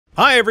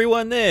Hi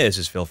everyone, this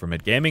is Phil from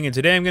Gaming, and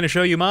today I'm going to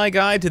show you my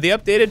guide to the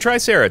updated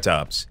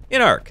Triceratops in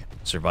ARK,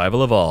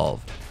 Survival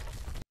Evolved.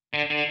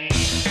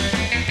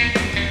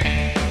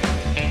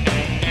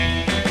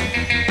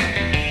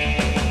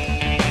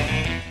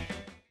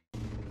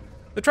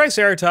 The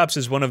Triceratops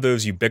is one of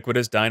those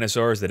ubiquitous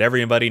dinosaurs that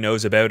everybody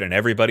knows about and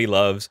everybody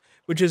loves,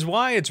 which is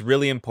why it's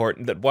really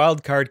important that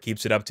Wildcard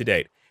keeps it up to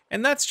date,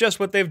 and that's just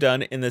what they've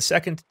done in the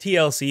second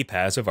TLC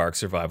pass of ARK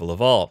Survival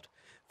Evolved.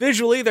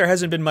 Visually, there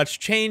hasn't been much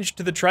change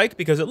to the trike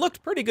because it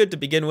looked pretty good to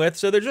begin with,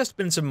 so there's just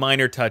been some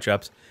minor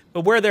touch-ups,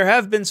 but where there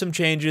have been some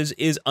changes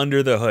is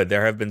under the hood.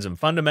 There have been some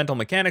fundamental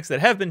mechanics that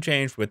have been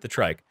changed with the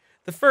trike.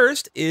 The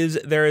first is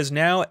there is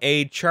now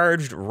a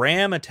charged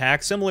ram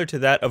attack similar to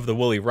that of the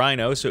woolly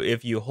rhino, so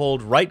if you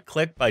hold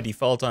right-click by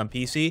default on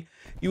PC,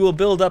 you will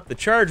build up the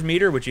charge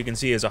meter, which you can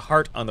see as a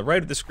heart on the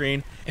right of the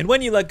screen, and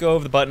when you let go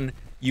of the button,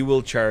 you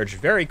will charge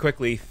very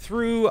quickly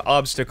through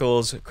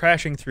obstacles,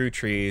 crashing through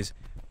trees,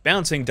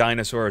 bouncing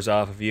dinosaurs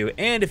off of you,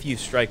 and if you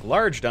strike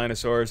large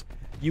dinosaurs,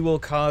 you will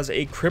cause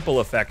a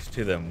cripple effect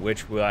to them,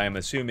 which I'm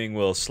assuming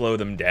will slow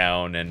them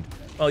down and,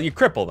 well, you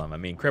cripple them. I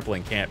mean,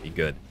 crippling can't be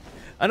good.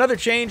 Another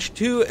change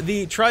to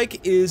the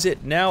trike is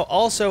it now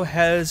also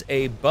has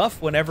a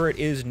buff whenever it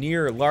is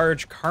near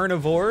large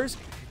carnivores.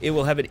 It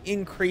will have an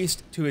increase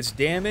to its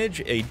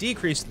damage, a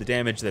decrease to the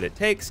damage that it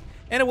takes,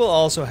 and it will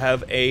also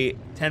have a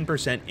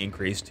 10%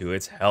 increase to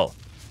its health.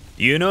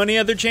 Do you know any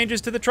other changes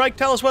to the trike?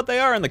 Tell us what they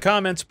are in the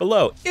comments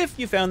below. If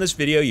you found this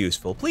video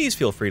useful, please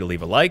feel free to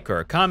leave a like or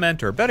a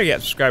comment, or better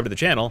yet, subscribe to the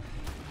channel.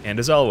 And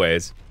as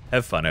always,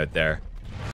 have fun out there.